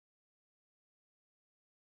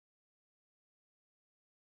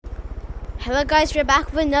Hello guys, we're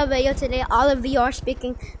back with another video today. All of you are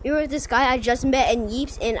speaking. We were with this guy I just met in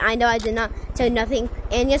Yeeps, and I know I did not tell nothing.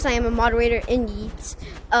 And yes, I am a moderator in Yeeps.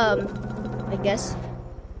 I guess.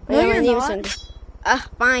 No, you're not.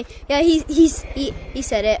 Fine. Yeah, he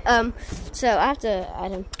said it. So I have to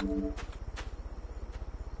add him.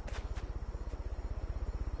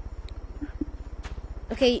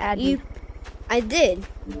 Okay, Add me. I did.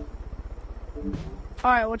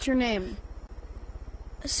 All right, what's your name?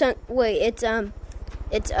 So wait, it's let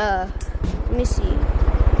me see.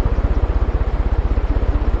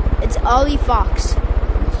 It's Ollie Fox.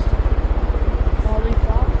 Ollie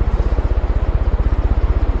Fox.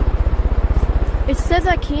 It says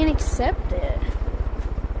I can't accept it.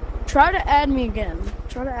 Try to add me again.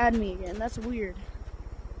 That's weird.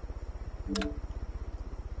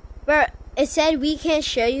 But it said we can't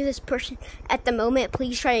show you this person at the moment.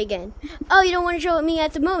 Please try again. Oh, you don't want to show me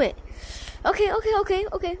at the moment. Okay. The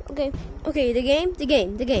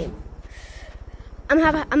game.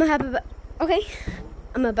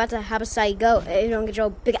 I'm about to have a side go. You don't control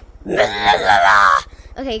big.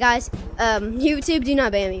 Okay, guys. YouTube, do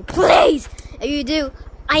not ban me, please. If you do,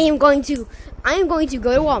 I am going to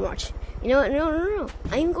go to Walmart. You know what? No.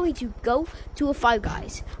 I am going to go to a Five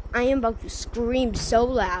Guys. I am about to scream so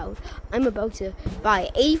loud. I'm about to buy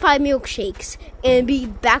 85 milkshakes and be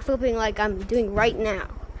backflipping like I'm doing right now.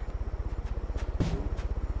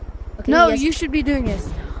 Okay, no, you should be doing this.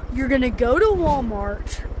 You're gonna go to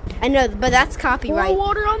Walmart. I know, but that's copyright. Pour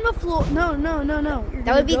water on the floor. No.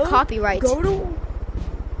 That would be copyright.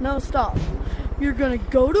 No, stop. You're gonna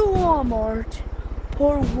go to Walmart,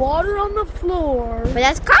 pour water on the floor. But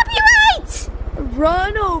that's copyright!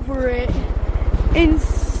 Run over it, and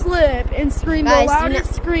slip, and scream the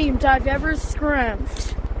loudest screams I've ever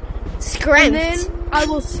screamed. And then I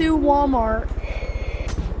will sue Walmart.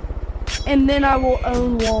 And then I will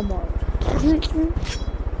own Walmart.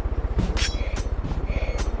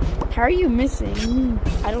 How are you missing?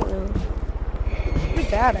 I don't know. You're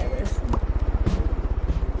bad at this.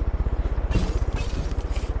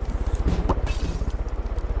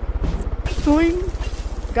 Boing.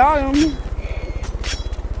 Got him.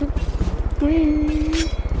 Boing.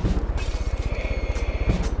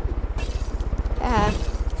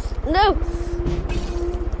 No!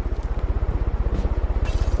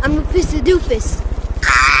 I'm a fist-a-doofus.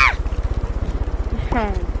 Ah!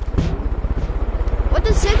 What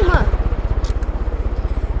the Sigma?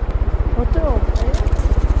 What the?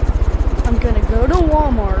 I'm gonna go to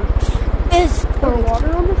Walmart. Pour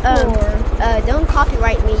water on the floor. Don't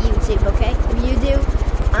copyright me, YouTube, okay? If you do,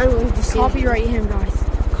 I'm going to sue you. Copyright him, guys.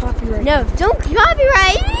 Copyright. No, don't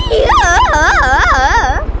copyright me!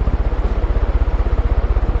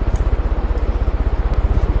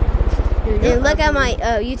 And look at my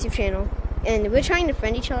YouTube channel. And we're trying to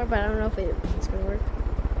friend each other, but I don't know if it's going to work.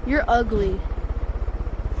 You're ugly.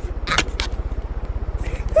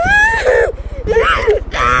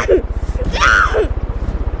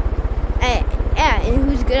 Yeah, and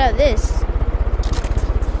who's good at this?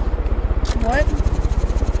 What?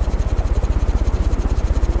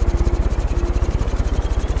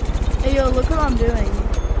 Hey, yo, look what I'm doing.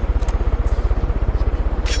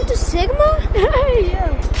 With the Sigma?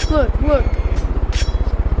 Yeah. Look.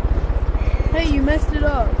 Hey, you messed it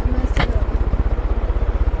up.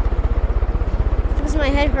 Because my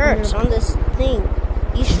head hurts on this thing.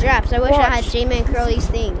 These straps. I wish I had J-Man Curly's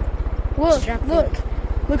thing. Look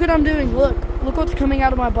what I'm doing. Look what's coming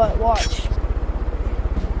out of my butt. Watch.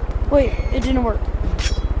 Wait, it didn't work.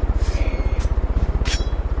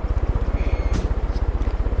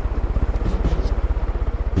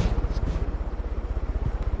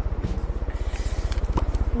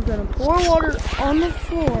 I'm gonna pour water on the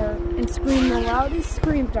floor and scream the loudest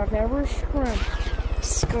screams I've ever screamed.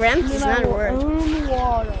 Screamed is not a word. Own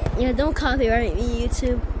water. Yeah, don't copyright me,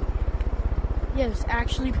 YouTube. Yes,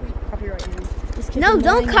 actually, please copyright him. No,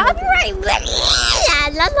 don't copyright me.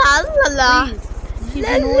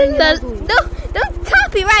 Don't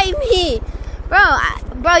copyright me, bro.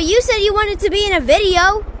 You said you wanted to be in a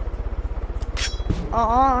video.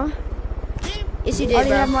 Yes, you did, I already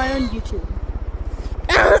bro. have my own YouTube.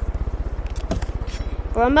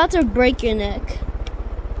 Bro, I'm about to break your neck.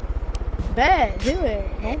 Bet, do it.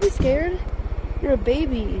 Don't be scared. You're a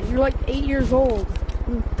baby. You're like 8 years old.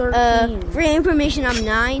 I'm 13. For your information, I'm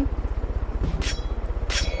 9.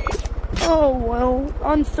 Oh, well,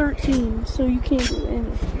 I'm 13, so you can't do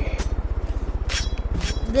anything.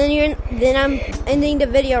 Then I'm ending the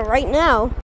video right now.